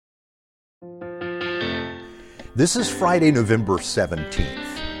This is Friday, November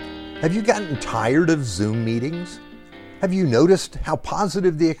 17th. Have you gotten tired of Zoom meetings? Have you noticed how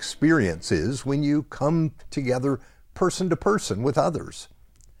positive the experience is when you come together person to person with others?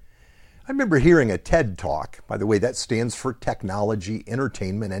 I remember hearing a TED Talk. By the way, that stands for Technology,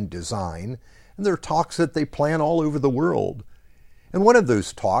 Entertainment, and Design. And there are talks that they plan all over the world. And one of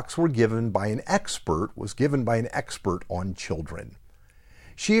those talks was given by an expert on children.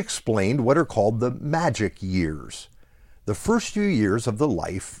 She explained what are called the magic years, the first few years of the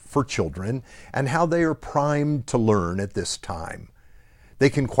life for children, and how they are primed to learn at this time.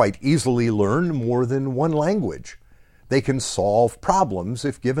 They can quite easily learn more than one language. They can solve problems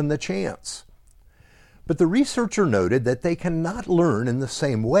if given the chance. But the researcher noted that they cannot learn in the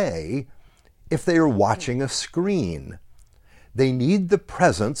same way if they are watching a screen. They need the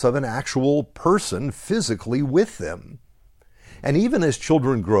presence of an actual person physically with them. And even as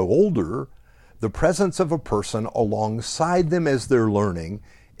children grow older, the presence of a person alongside them as they're learning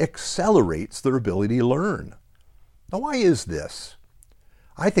accelerates their ability to learn. Now, why is this?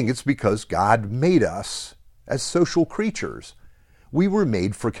 I think it's because God made us as social creatures. We were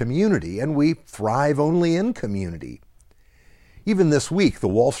made for community, and we thrive only in community. Even this week, the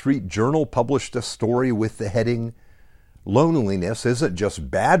Wall Street Journal published a story with the heading, "Loneliness isn't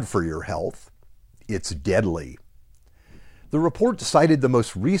just bad for your health, it's deadly." The report cited the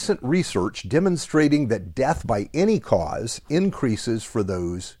most recent research demonstrating that death by any cause increases for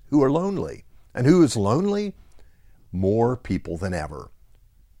those who are lonely. And who is lonely? More people than ever.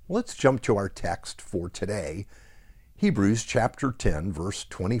 Let's jump to our text for today, Hebrews chapter 10, verse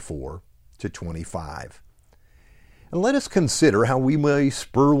 24 to 25. And let us consider how we may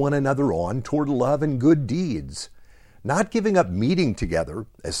spur one another on toward love and good deeds, not giving up meeting together,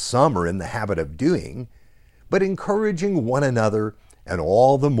 as some are in the habit of doing, but encouraging one another, and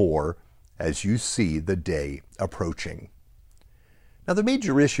all the more as you see the day approaching. Now, the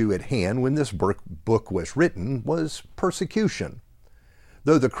major issue at hand when this book was written was persecution.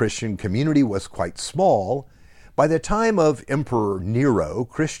 Though the Christian community was quite small, by the time of Emperor Nero,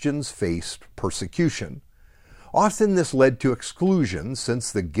 Christians faced persecution. Often this led to exclusion,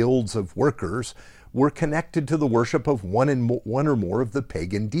 since the guilds of workers were connected to the worship of one or more of the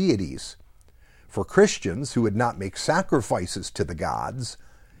pagan deities. For Christians who would not make sacrifices to the gods,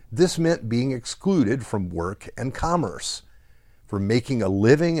 this meant being excluded from work and commerce. For making a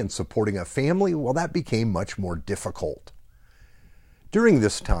living and supporting a family, well, that became much more difficult. During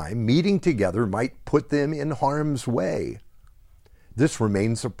this time, meeting together might put them in harm's way. This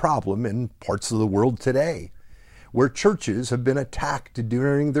remains a problem in parts of the world today, where churches have been attacked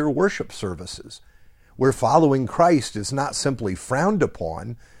during their worship services, where following Christ is not simply frowned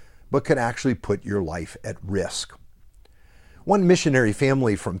upon, but can actually put your life at risk. One missionary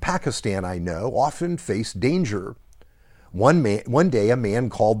family from Pakistan I know often faced danger. One day a man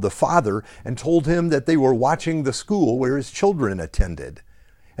called the father and told him that they were watching the school where his children attended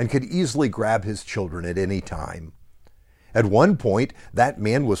and could easily grab his children at any time. At one point, that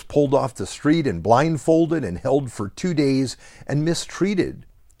man was pulled off the street and blindfolded and held for 2 days and mistreated.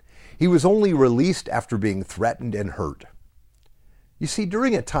 He was only released after being threatened and hurt. You see,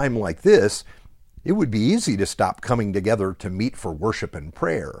 during a time like this, it would be easy to stop coming together to meet for worship and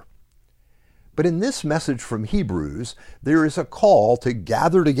prayer. But in this message from Hebrews, there is a call to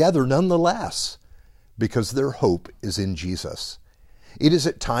gather together nonetheless, because their hope is in Jesus. It is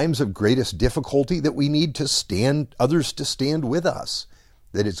at times of greatest difficulty that we need others to stand with us,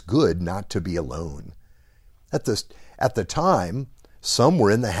 that it's good not to be alone. At the time, some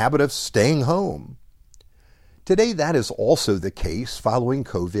were in the habit of staying home. Today, that is also the case following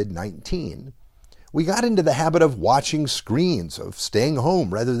COVID-19. We got into the habit of watching screens, of staying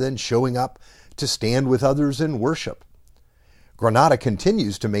home rather than showing up to stand with others in worship. Granada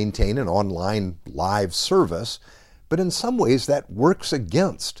continues to maintain an online live service, but in some ways that works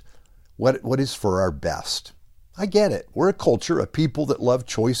against what is for our best. I get it. We're a culture of people that love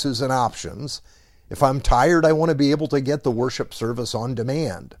choices and options. If I'm tired, I want to be able to get the worship service on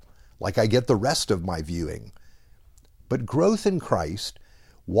demand, like I get the rest of my viewing. But growth in Christ,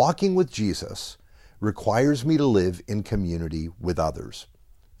 walking with Jesus, requires me to live in community with others.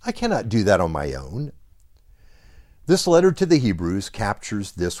 I cannot do that on my own. This letter to the Hebrews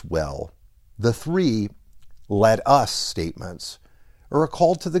captures this well. The 3 "let us" statements are a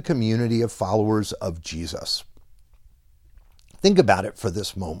call to the community of followers of Jesus. Think about it for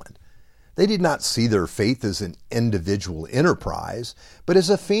this moment. They did not see their faith as an individual enterprise, but as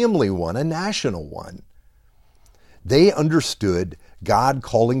a family one, a national one. They understood God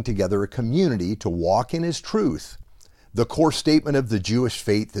calling together a community to walk in His truth. The core statement of the Jewish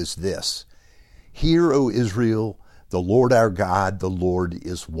faith is this: Hear, O Israel, the Lord our God, the Lord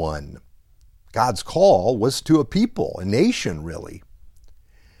is one. God's call was to a people, a nation, really.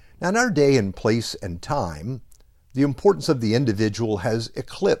 Now, in our day and place and time, the importance of the individual has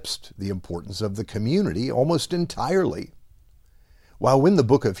eclipsed the importance of the community almost entirely. While when the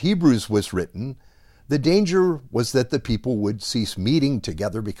book of Hebrews was written, the danger was that the people would cease meeting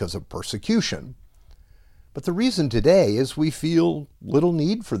together because of persecution. But the reason today is we feel little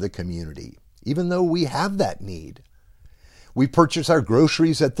need for the community, even though we have that need. We purchase our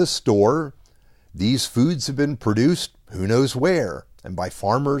groceries at the store. These foods have been produced who knows where, and by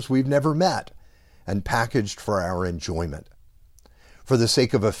farmers we've never met, and packaged for our enjoyment. For the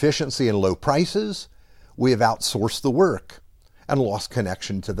sake of efficiency and low prices, we have outsourced the work and lost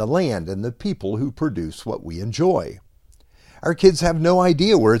connection to the land and the people who produce what we enjoy. Our kids have no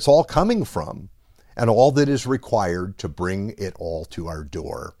idea where it's all coming from and all that is required to bring it all to our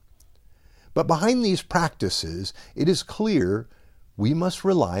door. But behind these practices, it is clear we must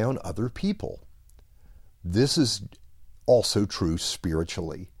rely on other people. This is also true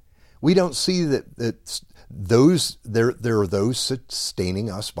spiritually. We don't see that there are those sustaining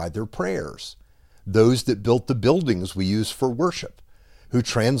us by their prayers, those that built the buildings we use for worship, who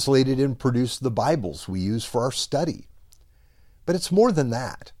translated and produced the Bibles we use for our study. But it's more than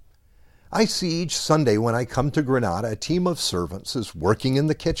that. I see each Sunday when I come to Granada, a team of servants is working in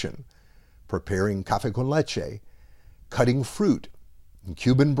the kitchen, preparing café con leche, cutting fruit and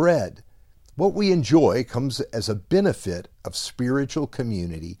Cuban bread. What we enjoy comes as a benefit of spiritual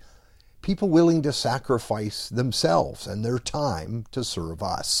community, people willing to sacrifice themselves and their time to serve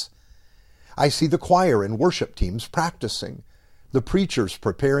us. I see the choir and worship teams practicing, the preachers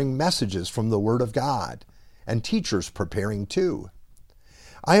preparing messages from the Word of God, and teachers preparing too.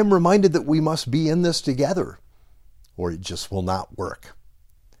 I am reminded that we must be in this together, or it just will not work.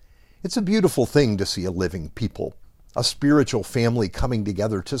 It's a beautiful thing to see a living people, a spiritual family coming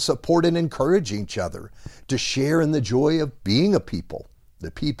together to support and encourage each other, to share in the joy of being a people, the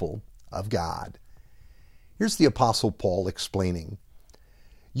people of God. Here's the Apostle Paul explaining.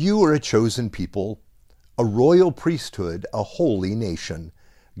 You are a chosen people, a royal priesthood, a holy nation,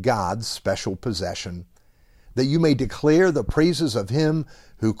 God's special possession, that you may declare the praises of him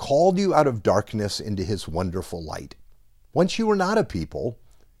who called you out of darkness into his wonderful light. Once you were not a people,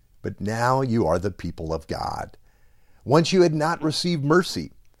 but now you are the people of God. Once you had not received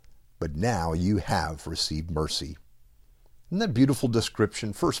mercy, but now you have received mercy. Isn't that beautiful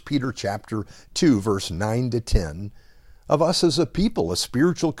description? 1 Peter chapter 2, verse 9 to 10, of us as a people, a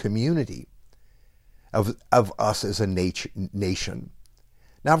spiritual community, of us as a nation.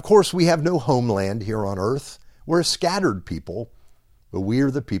 Now, of course, we have no homeland here on earth. We're a scattered people, but we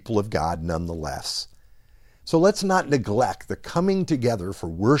are the people of God nonetheless. So let's not neglect the coming together for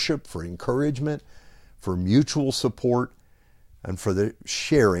worship, for encouragement, for mutual support, and for the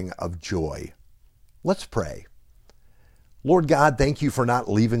sharing of joy. Let's pray. Lord God, thank you for not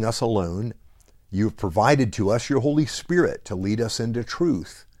leaving us alone. You have provided to us your Holy Spirit to lead us into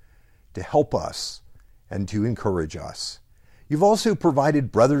truth, to help us, and to encourage us. You've also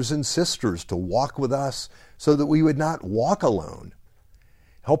provided brothers and sisters to walk with us so that we would not walk alone.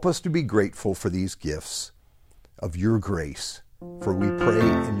 Help us to be grateful for these gifts of your grace, for we pray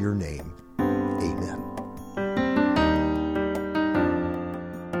in your name.